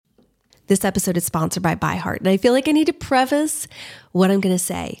This episode is sponsored by ByHeart, and I feel like I need to preface what I'm going to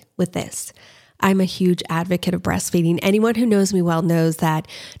say with this. I'm a huge advocate of breastfeeding. Anyone who knows me well knows that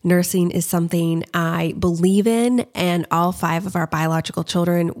nursing is something I believe in, and all 5 of our biological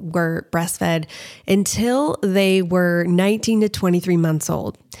children were breastfed until they were 19 to 23 months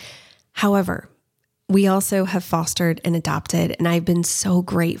old. However, we also have fostered and adopted, and I've been so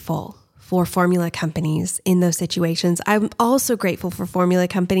grateful for formula companies in those situations. I'm also grateful for formula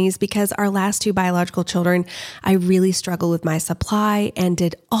companies because our last 2 biological children, I really struggled with my supply and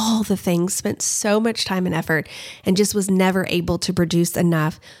did all the things, spent so much time and effort, and just was never able to produce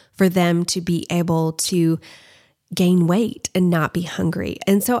enough for them to be able to gain weight and not be hungry.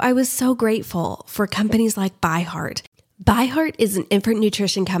 And so I was so grateful for companies like ByHeart. ByHeart is an infant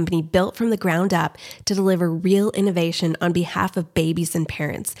nutrition company built from the ground up to deliver real innovation on behalf of babies and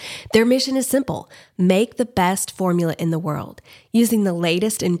parents. Their mission is simple: make the best formula in the world. Using the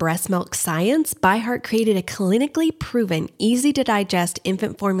latest in breast milk science, ByHeart created a clinically proven, easy to digest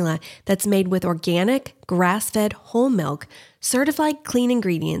infant formula that's made with organic, grass-fed whole milk, certified clean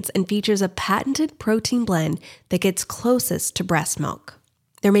ingredients, and features a patented protein blend that gets closest to breast milk.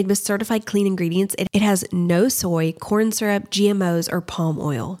 They're made with certified clean ingredients. It has no soy, corn syrup, GMOs, or palm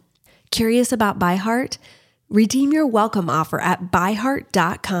oil. Curious about ByHeart? Redeem your welcome offer at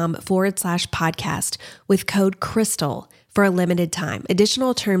byheart.com/podcast with code CRYSTAL for a limited time.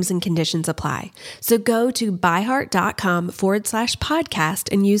 Additional terms and conditions apply. So go to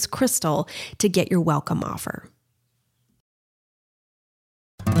byheart.com/podcast and use CRYSTAL to get your welcome offer.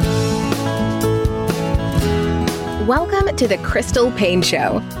 Welcome to the Crystal Paine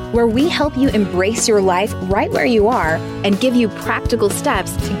Show, where we help you embrace your life right where you are and give you practical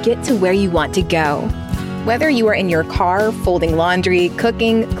steps to get to where you want to go. Whether you are in your car, folding laundry,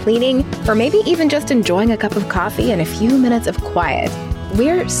 cooking, cleaning, or maybe even just enjoying a cup of coffee and a few minutes of quiet,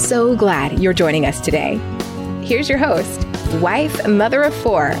 we're so glad you're joining us today. Here's your host, wife, mother of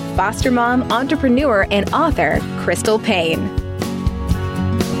 4, foster mom, entrepreneur, and author, Crystal Paine.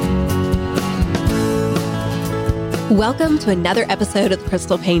 Welcome to another episode of the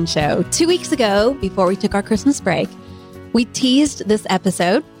Crystal Paine Show. 2 weeks ago, before we took our Christmas break, we teased this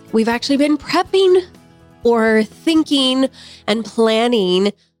episode. We've actually been prepping or thinking and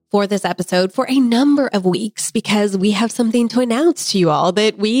planning for this episode for a number of weeks because we have something to announce to you all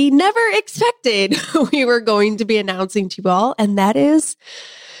that we never expected we were going to be announcing to you all. And that is,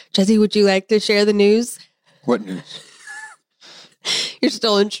 Jesse, would you like to share the news? What news? You're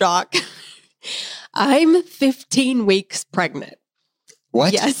still in shock. I'm 15 weeks pregnant.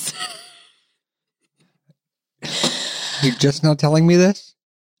 What? Yes. You're just now telling me this?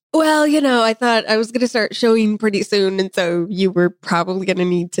 Well, I thought I was going to start showing pretty soon. And so you were probably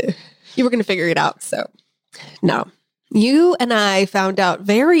going to you were going to figure it out. So no, you and I found out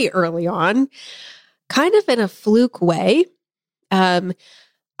very early on, kind of in a fluke way. I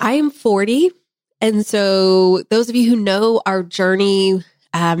am 40. And so those of you who know our journey,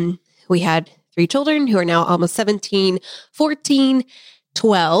 we had 3 children who are now almost 17, 14,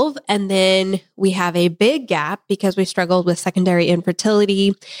 12. And then we have a big gap because we struggled with secondary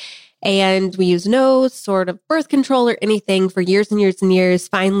infertility and we used no sort of birth control or anything for years and years and years.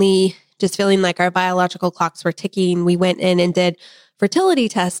 Finally, just feeling like our biological clocks were ticking, we went in and did fertility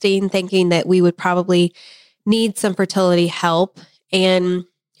testing, thinking that we would probably need some fertility help. And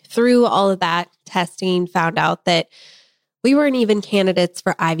through all of that testing, found out that we weren't even candidates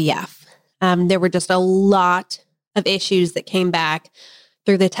for IVF. There were just a lot of issues that came back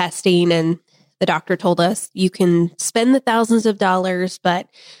through the testing, and the doctor told us, you can spend the thousands of dollars, but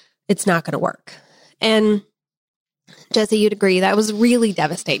it's not going to work. And Jesse, you'd agree that was really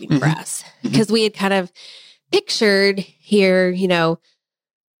devastating for us because we had kind of pictured here, I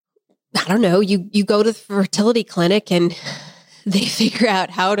don't know, you go to the fertility clinic and they figure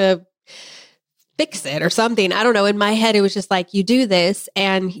out how to fix it or something. I don't know. In my head, it was just like, you do this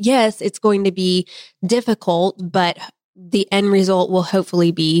and yes, it's going to be difficult, but the end result will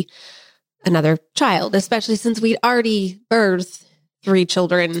hopefully be another child, especially since we'd already birthed 3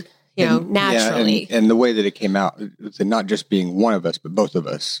 children, naturally. Yeah, and the way that it came out, not just being one of us, but both of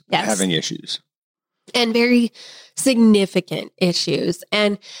us having issues. And very significant issues.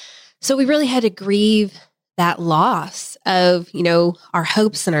 And so we really had to grieve that loss of, our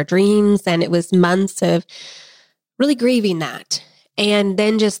hopes and our dreams. And it was months of really grieving that. And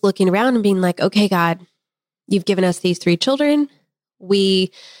then just looking around and being like, okay, God, you've given us these 3 children.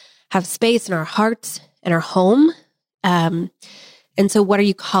 We have space in our hearts and our home. And so what are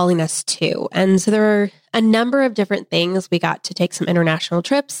you calling us to? And so there are a number of different things. We got to take some international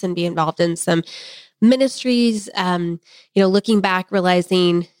trips and be involved in some ministries, looking back,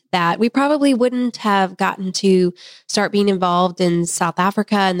 realizing that we probably wouldn't have gotten to start being involved in South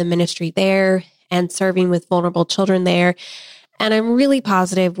Africa and the ministry there and serving with vulnerable children there. And I'm really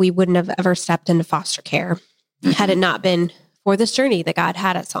positive we wouldn't have ever stepped into foster care had it not been for this journey that God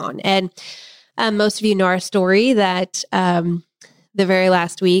had us on. And most of you know our story that the very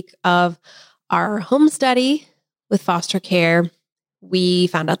last week of our home study with foster care, we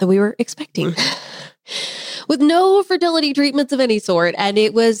found out that we were expecting with no fertility treatments of any sort. And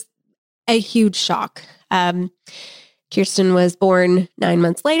it was a huge shock. Kirsten was born 9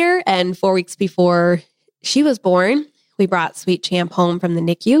 months later, and 4 weeks before she was born, we brought Sweet Champ home from the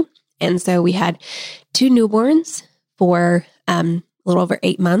NICU. And so we had 2 newborns for a little over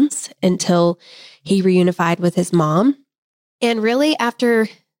 8 months until he reunified with his mom. And really after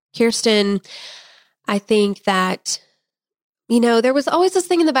Kirsten, I think that, there was always this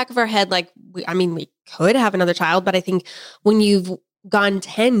thing in the back of our head, like, we could have another child, but I think when you've gone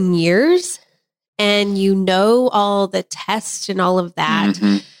 10 years and all the tests and all of that,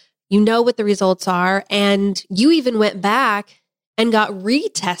 what the results are, and you even went back and got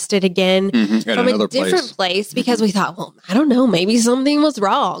retested again from a different place because we thought, well, I don't know, maybe something was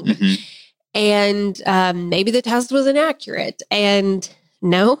wrong. And maybe the test was inaccurate. And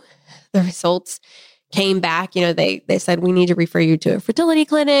no, the results came back. They said, we need to refer you to a fertility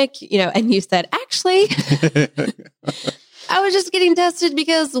clinic, and you said, actually, I was just getting tested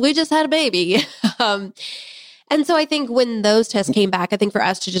because we just had a baby. And so I think when those tests came back, I think for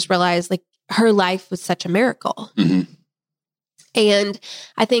us to just realize, like, her life was such a miracle. And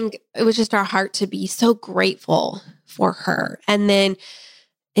I think it was just our heart to be so grateful for her. And then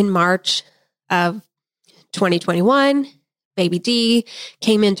in March of 2021, baby D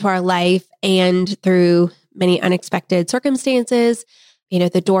came into our life, and through many unexpected circumstances,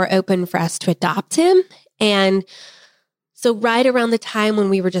 the door opened for us to adopt him. And so right around the time when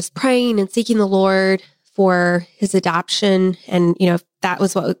we were just praying and seeking the Lord for his adoption, and, that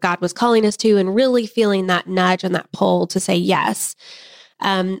was what God was calling us to, and really feeling that nudge and that pull to say yes.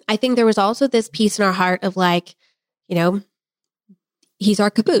 I think there was also this piece in our heart of like, he's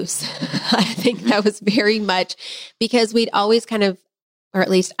our caboose. I think that was very much because we'd always or at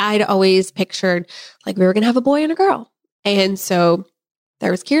least I'd always pictured like we were going to have a boy and a girl. And so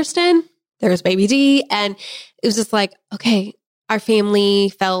there was Kirsten, there was baby D, and it was just like, okay, our family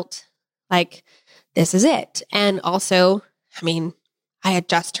felt like this is it. And also, I had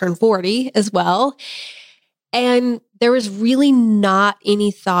just turned 40 as well. And there was really not any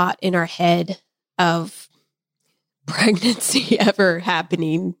thought in our head of pregnancy ever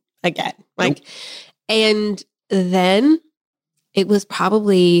happening again. And then it was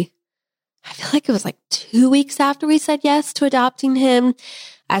probably, I feel like it was like 2 weeks after we said yes to adopting him,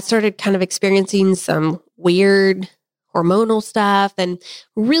 I started kind of experiencing some weird hormonal stuff and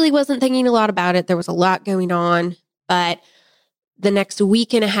really wasn't thinking a lot about it. There was a lot going on, but the next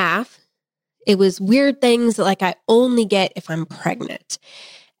week and a half, it was weird things that like I only get if I'm pregnant.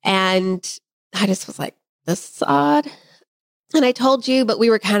 And I just was like, this is odd. And I told you, but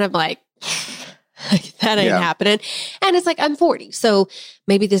we were kind of like that ain't happening. And it's like, I'm 40. So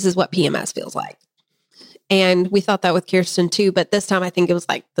maybe this is what PMS feels like. And we thought that with Kirsten too. But this time I think it was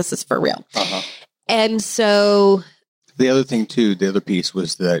like, this is for real. And so the other thing too, the other piece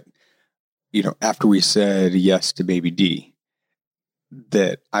was that, after we said yes to baby D,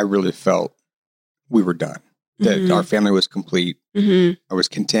 that I really felt we were done, that our family was complete. I was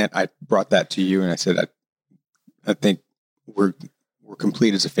content. I brought that to you and I said, I think we're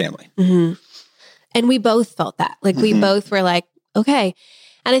complete as a family. And we both felt that. Like we both were like, okay.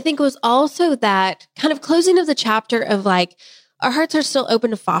 And I think it was also that kind of closing of the chapter of like, our hearts are still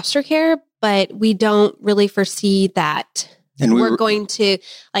open to foster care, but we don't really foresee that and we're going to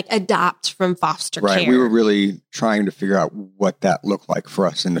like adopt from foster care. We were really trying to figure out what that looked like for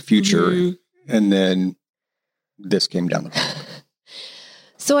us in the future. And then this came down the road.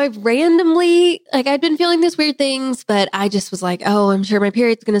 So I randomly, I'd been feeling these weird things, but I just was like, oh, I'm sure my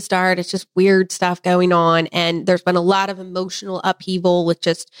period's going to start. It's just weird stuff going on. And there's been a lot of emotional upheaval with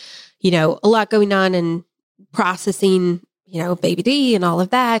just, a lot going on and processing, baby D and all of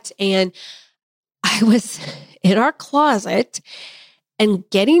that. And I was in our closet and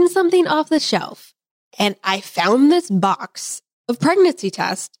getting something off the shelf. And I found this box of pregnancy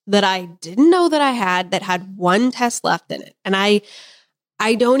tests that I didn't know that I had that had one test left in it. And I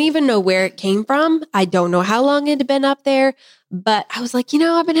don't even know where it came from. I don't know how long it had been up there, but I was like,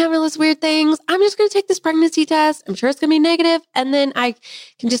 I've been having all these weird things. I'm just going to take this pregnancy test. I'm sure it's going to be negative. And then I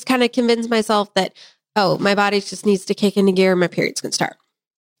can just kind of convince myself that, oh, my body just needs to kick into gear and my period's going to start.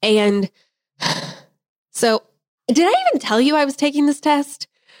 And so did I even tell you I was taking this test?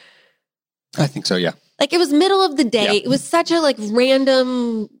 I think so, yeah. Like it was middle of the day. Yeah. It was such a like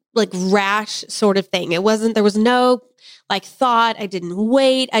random, like rash sort of thing. There was no like thought. I didn't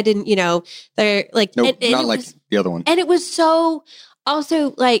wait. I didn't, there like, No, and not it like was, the other one. and it was so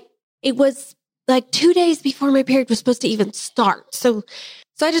also like, it was like 2 days before my period was supposed to even start. So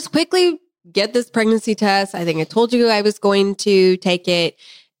I just quickly get this pregnancy test. I think I told you I was going to take it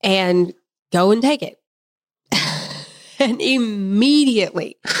and go and take it. And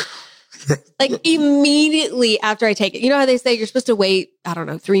immediately after I take it, you know how they say you're supposed to wait, I don't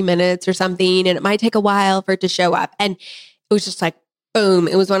know, 3 minutes or something, and it might take a while for it to show up. And it was just like, boom.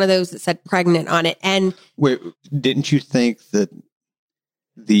 It was one of those that said pregnant on it. And wait, didn't you think that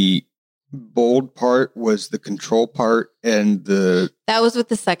the bold part was the control part and that was with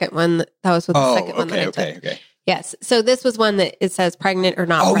the second one. That was with the second one that I took. Okay. Yes. So this was one that it says pregnant or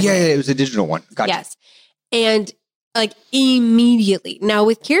not. Oh, pregnant. yeah, it was a digital one. Gotcha. Yes. And like immediately. Now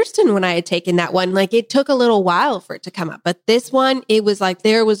with Kirsten, when I had taken that one, like it took a little while for it to come up. But this one, it was like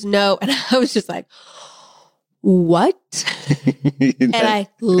there was no, and I was just like, what? And I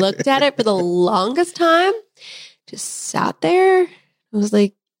looked at it for the longest time, just sat there. I was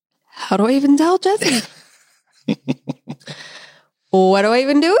like, how do I even tell Jesse? What do I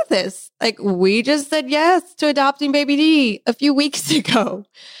even do with this? Like, we just said yes to adopting baby D a few weeks ago.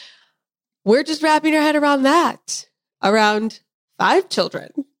 We're just wrapping our head around that. Around 5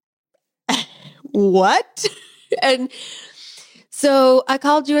 children. What? And so I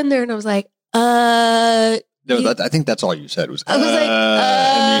called you in there and I was like, No, I think that's all you said was, I was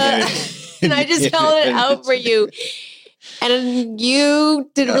like, and I just held it out for you. And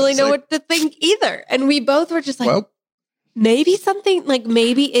you didn't really know what to think either. And we both were just like, well, maybe something, like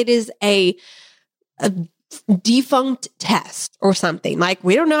maybe it is a defunct test or something. Like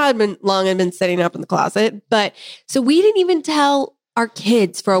we don't know how long I've been sitting up in the closet. But so we didn't even tell our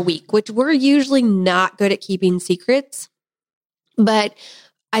kids for a week, which we're usually not good at keeping secrets. But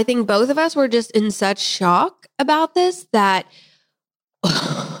I think both of us were just in such shock about this that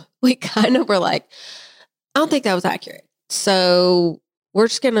we kind of were like, I don't think that was accurate. So we're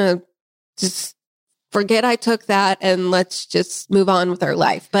just going to just forget I took that and let's just move on with our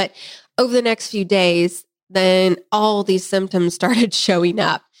life. But over the next few days, then all these symptoms started showing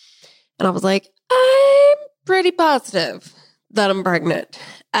up. And I was like, I'm pretty positive that I'm pregnant.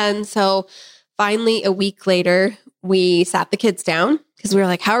 And so finally, a week later, we sat the kids down because we were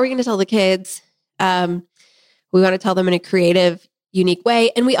like, how are we going to tell the kids? We want to tell them in a creative, unique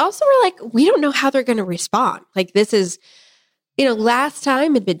way. And we also were like, we don't know how they're going to respond. Like this is, last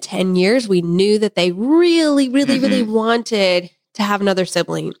time it'd been 10 years. We knew that they really, really, really wanted to have another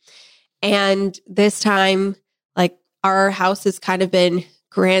sibling. And this time, like our house has kind of been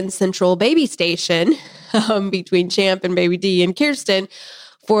Grand Central baby station between Champ and baby D and Kirsten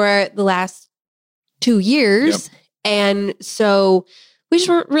for the last 2 years. Yep. And so we just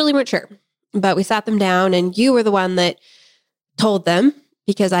weren't sure, but we sat them down and you were the one that told them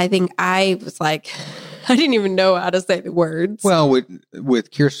because I think I was like, I didn't even know how to say the words. Well,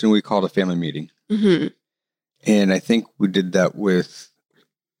 with Kirsten, we called a family meeting. Mm-hmm. And I think we did that with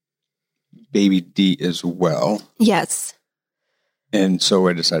baby D as well. Yes. And so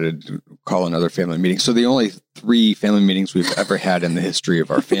I decided to call another family meeting. So the only 3 family meetings we've ever had in the history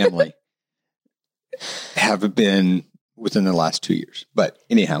of our family have been within the last 2 years. But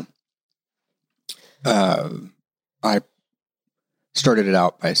anyhow, I started it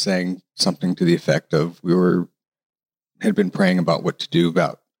out by saying something to the effect of had been praying about what to do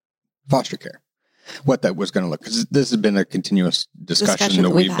about foster care, what that was going to look. Because this has been a continuous discussion that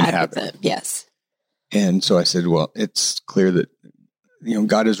we've been having. Yes. And so I said, well, it's clear that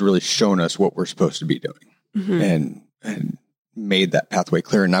God has really shown us what we're supposed to be doing, and made that pathway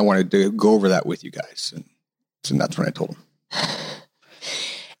clear. And I wanted to go over that with you guys, and that's when I told them.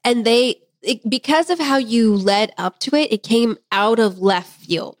 And because of how you led up to it, it came out of left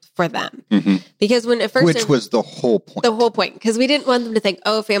field for them. Mm-hmm. Because when at first, which was the whole point. The whole point, because we didn't want them to think,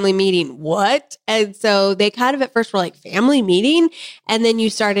 "Oh, family meeting, what?" And so they kind of at first were like, "Family meeting," and then you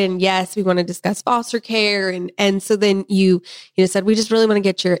started, yes, we want to discuss foster care, and so then you said, "We just really want to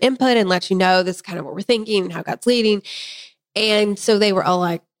get your input and let you know this is kind of what we're thinking and how God's leading." And so they were all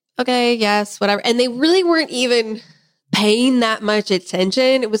like, "Okay, yes, whatever," and they really weren't even paying that much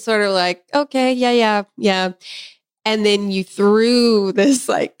attention. It was sort of like, "Okay, yeah." And then you threw this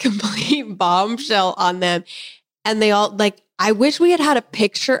like complete bombshell on them. And they all like, I wish we had a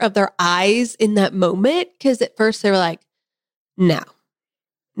picture of their eyes in that moment. Cause at first they were like, no.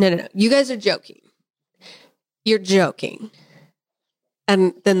 You guys are joking. You're joking.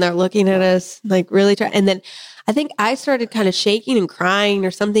 And then they're looking at us like really trying. And then I think I started kind of shaking and crying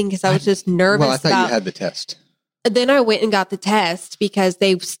or something because I was just nervous. Well, I thought you had the test. Then I went and got the test because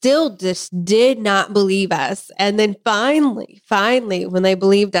they still just did not believe us. And then finally, when they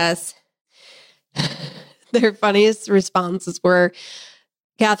believed us, their funniest responses were,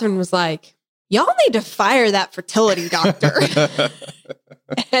 Catherine was like, y'all need to fire that fertility doctor.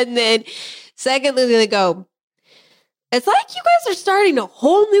 And then secondly, they go, it's like you guys are starting a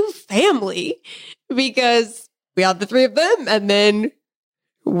whole new family because we have the 3 of them. And then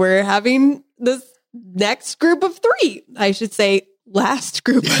we're having this next group of 3. I should say last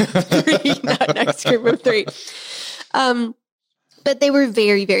group of 3, not next group of 3. But they were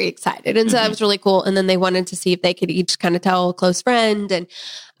very, very excited. And so that was really cool. And then they wanted to see if they could each kind of tell a close friend.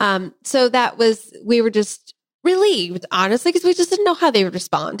 And so we were just relieved, honestly, because we just didn't know how they would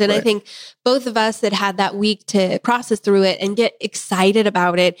respond. And I think both of us had that week to process through it and get excited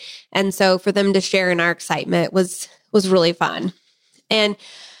about it. And so for them to share in our excitement was really fun. And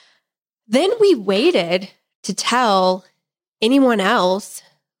then we waited to tell anyone else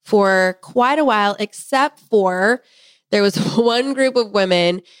for quite a while, except for there was one group of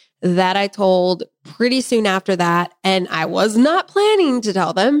women that I told pretty soon after that. And I was not planning to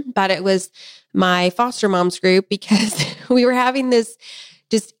tell them, but it was my foster moms group because we were having this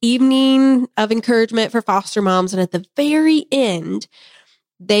just evening of encouragement for foster moms. And at the very end,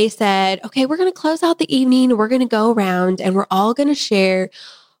 they said, okay, we're going to close out the evening. We're going to go around and we're all going to share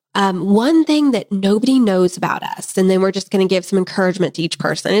one thing that nobody knows about us. And then we're just going to give some encouragement to each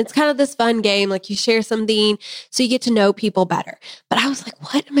person. It's kind of this fun game. Like you share something so you get to know people better. But I was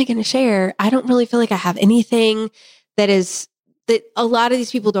like, what am I going to share? I don't really feel like I have anything that a lot of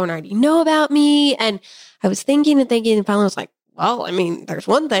these people don't already know about me. And I was thinking and finally I was like, well, I mean, there's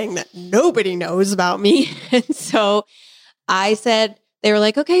one thing that nobody knows about me. And so I said, they were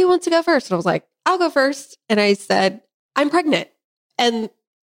like, okay, who wants to go first? And I was like, I'll go first. And I said, I'm pregnant. And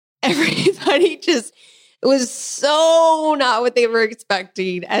everybody it was so not what they were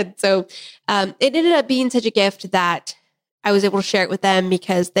expecting. And so it ended up being such a gift that I was able to share it with them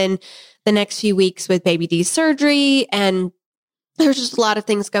because then the next few weeks with baby D's surgery and there's just a lot of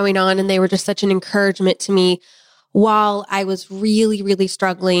things going on. And they were just such an encouragement to me while I was really, really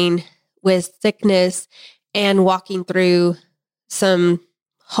struggling with sickness and walking through some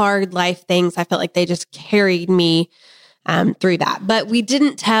hard life things. I felt like they just carried me through that. But we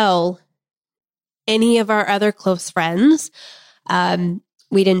didn't tell any of our other close friends.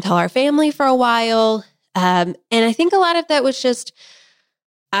 We didn't tell our family for a while. And I think a lot of that was just,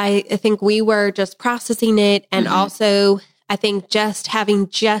 I think we were just processing it. And also, I think just having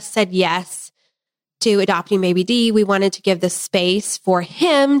just said yes to adopting baby D, we wanted to give the space for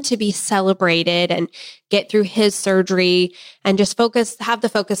him to be celebrated and get through his surgery and just have the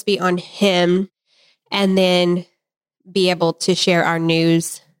focus be on him. And then be able to share our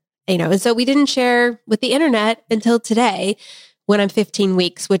news, and so we didn't share with the internet until today when I'm 15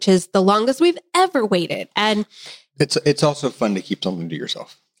 weeks, which is the longest we've ever waited. And it's also fun to keep something to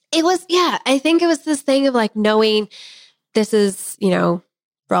yourself. It was, I think it was this thing of like knowing this is, for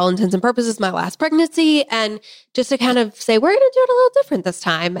all intents and purposes, my last pregnancy. And just to kind of say, we're going to do it a little different this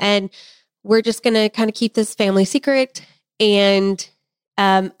time. And we're just going to kind of keep this family secret. And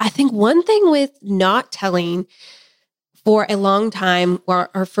I think one thing with not telling for a long time, or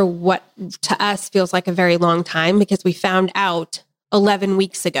for what to us feels like a very long time, because we found out 11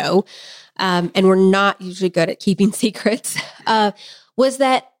 weeks ago, and we're not usually good at keeping secrets, was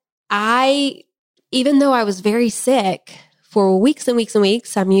that even though I was very sick for weeks and weeks and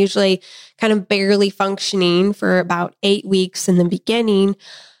weeks, I'm usually kind of barely functioning for about 8 weeks in the beginning,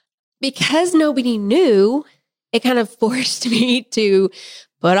 because nobody knew, it kind of forced me to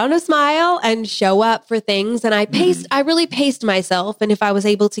put on a smile and show up for things. And I really paced myself. And if I was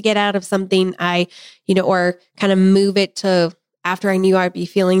able to get out of something, or kind of move it to after I knew I'd be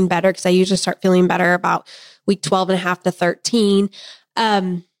feeling better, because I usually start feeling better about week 12 and a half to 13.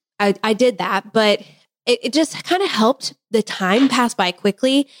 I did that, but it just kind of helped the time pass by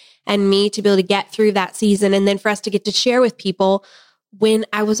quickly and me to be able to get through that season. And then for us to get to share with people when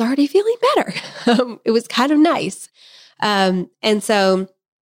I was already feeling better. It was kind of nice. And so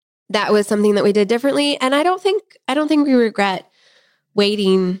that was something that we did differently. And I don't think we regret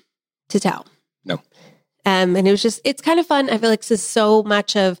waiting to tell. No. And it was it's kind of fun. I feel like this is so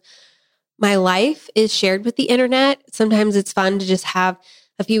much of my life is shared with the internet. Sometimes it's fun to just have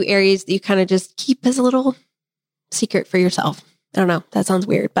a few areas that you kind of just keep as a little secret for yourself. I don't know. That sounds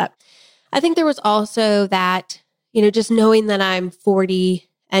weird, but I think there was also that, just knowing that I'm 40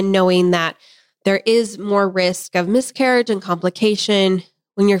 and knowing that there is more risk of miscarriage and complication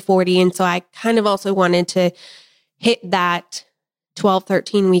when you're 40. And so I kind of also wanted to hit that 12,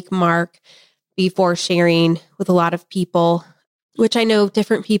 13 week mark before sharing with a lot of people, which I know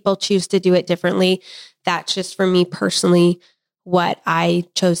different people choose to do it differently. That's just for me personally what I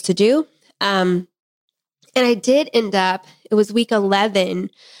chose to do. And I did end up, it was week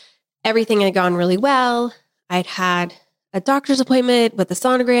 11. Everything had gone really well. I'd had a doctor's appointment with a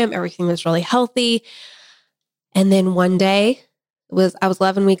sonogram. Everything was really healthy. And then one day, I was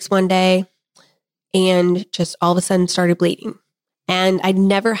 11 weeks one day, and just all of a sudden started bleeding. And I'd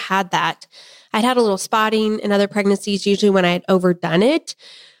never had that. I'd had a little spotting in other pregnancies, usually when I had overdone it,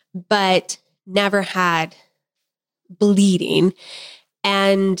 but never had bleeding.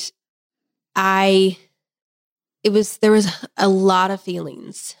 And there was a lot of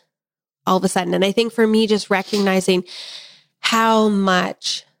feelings all of a sudden. And I think for me, just recognizing how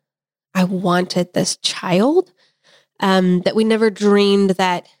much I wanted this child, that we never dreamed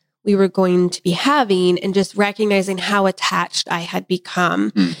that we were going to be having, and just recognizing how attached I had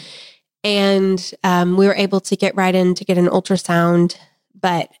become. And we were able to get right in to get an ultrasound.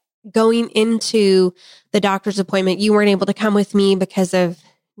 But going into the doctor's appointment, you weren't able to come with me because of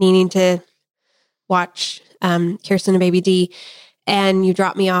needing to watch Kirsten and baby D. And you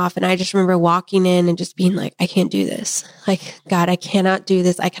dropped me off. And I just remember walking in and just being like, I can't do this. Like, God, I cannot do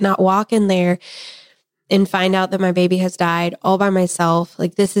this. I cannot walk in there and find out that my baby has died all by myself.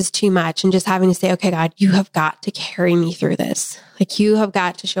 Like, this is too much. And just having to say, okay, God, you have got to carry me through this. Like, you have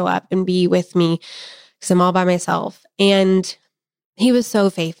got to show up and be with me because I'm all by myself. And he was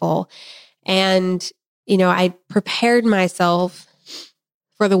so faithful. And, I prepared myself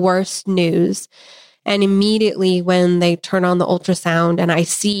for the worst news. And immediately when they turn on the ultrasound and I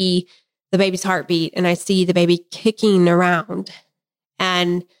see the baby's heartbeat and I see the baby kicking around,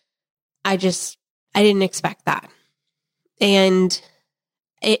 and I didn't expect that. And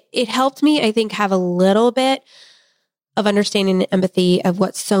it helped me, I think, have a little bit of understanding and empathy of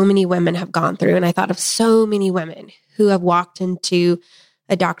what so many women have gone through. And I thought of so many women who have walked into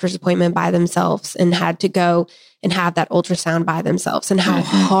a doctor's appointment by themselves and had to go and have that ultrasound by themselves, and how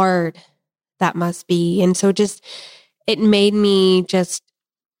hard that must be. And so it made me just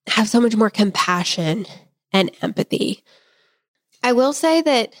have so much more compassion and empathy. I will say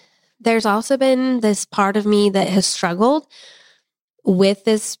that there's also been this part of me that has struggled with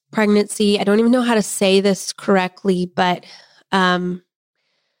this pregnancy. I don't even know how to say this correctly, but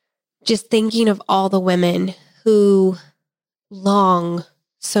just thinking of all the women who long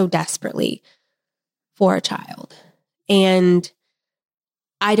so desperately for a child. And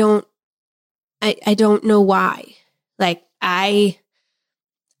I don't know why. Like, I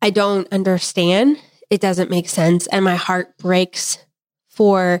don't understand. It doesn't make sense. And my heart breaks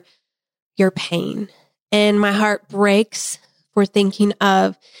for your pain. And my heart breaks for thinking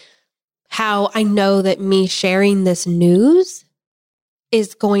of how I know that me sharing this news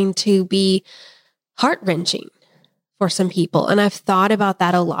is going to be heart-wrenching for some people. And I've thought about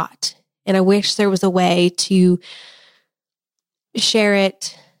that a lot. And I wish there was a way to share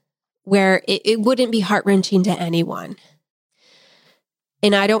it where it wouldn't be heart-wrenching to anyone.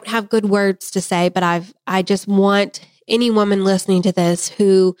 And I don't have good words to say, but I just want any woman listening to this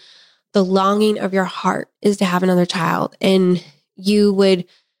who the longing of your heart is to have another child, and you would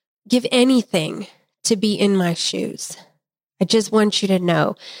give anything to be in my shoes. I just want you to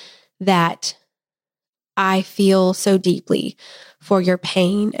know that I feel so deeply for your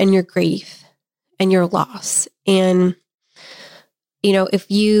pain and your grief and your loss. And, if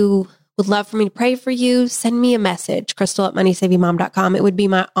you would love for me to pray for you, send me a message, crystal@moneysavingmom.com. It would be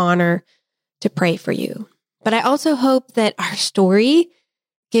my honor to pray for you. But I also hope that our story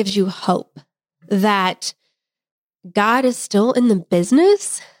gives you hope that God is still in the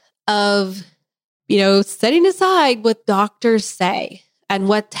business of, setting aside what doctors say and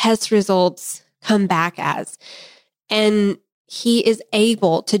what test results come back as. And he is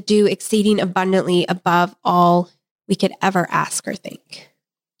able to do exceeding abundantly above all we could ever ask or think.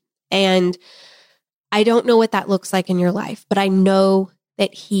 And I don't know what that looks like in your life, but I know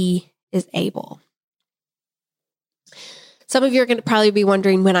that he is able. Some of you are going to probably be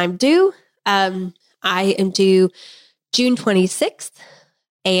wondering when I'm due. I am due June 26th,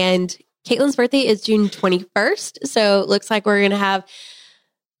 and Caitlin's birthday is June 21st. So it looks like we're going to have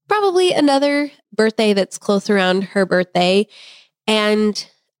probably another birthday that's close around her birthday. And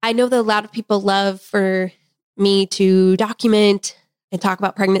I know that a lot of people love for me to document and talk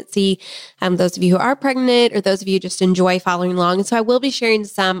about pregnancy. Those of you who are pregnant, or those of you who just enjoy following along. And so I will be sharing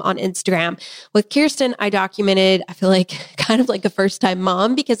some on Instagram. With Kirsten, I documented, I feel like kind of like a first-time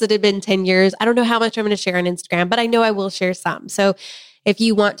mom because it had been 10 years. I don't know how much I'm going to share on Instagram, but I know I will share some. So if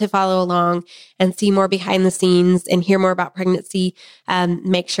you want to follow along and see more behind the scenes and hear more about pregnancy,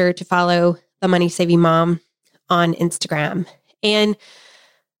 make sure to follow The Money Saving Mom on Instagram. And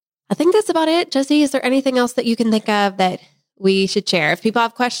I think that's about it. Jesse, is there anything else that you can think of that we should share? If people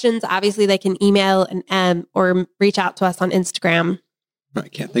have questions, obviously they can email and or reach out to us on Instagram. I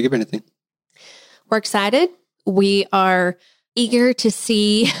can't think of anything. We're excited. We are eager to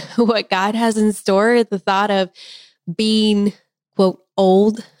see what God has in store. The thought of being, quote,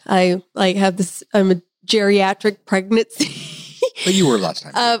 old. I'm a geriatric pregnancy. But you were last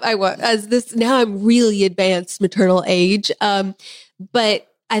time. I was. Now I'm really advanced maternal age. But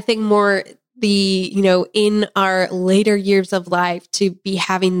I think more in our later years of life to be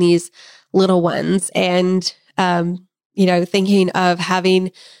having these little ones and, thinking of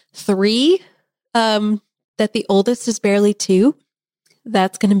having 3, that the oldest is barely 2.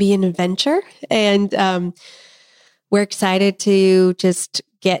 That's going to be an adventure. And we're excited to just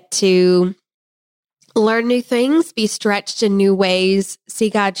get to learn new things, be stretched in new ways, see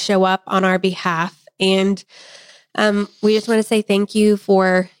God show up on our behalf. And we just want to say thank you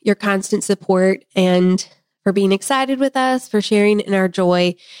for your constant support and for being excited with us, for sharing in our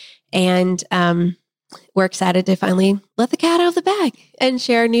joy. And we're excited to finally let the cat out of the bag and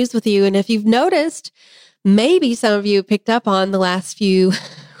share news with you. And if you've noticed, maybe some of you picked up on the last few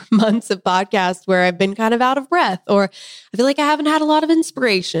months of podcasts where I've been kind of out of breath, or I feel like I haven't had a lot of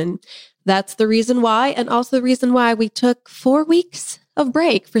inspiration. That's the reason why. And also the reason why we took 4 weeks of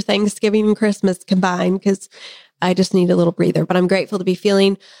break for Thanksgiving and Christmas combined, because I just need a little breather. But I'm grateful to be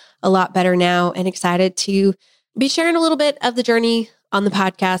feeling a lot better now and excited to be sharing a little bit of the journey on the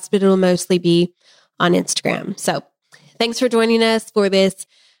podcast, but it'll mostly be on Instagram. So thanks for joining us for this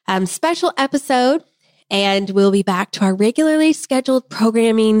special episode. And we'll be back to our regularly scheduled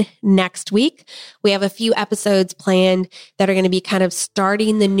programming next week. We have a few episodes planned that are going to be kind of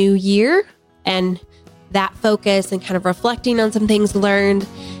starting the new year and that focus and kind of reflecting on some things learned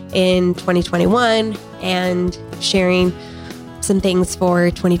in 2021 and sharing some things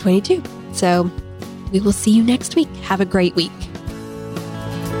for 2022. So we will see you next week. Have a great week.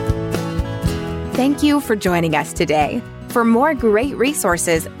 Thank you for joining us today. For more great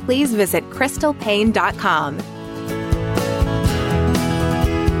resources, please visit crystalpaine.com.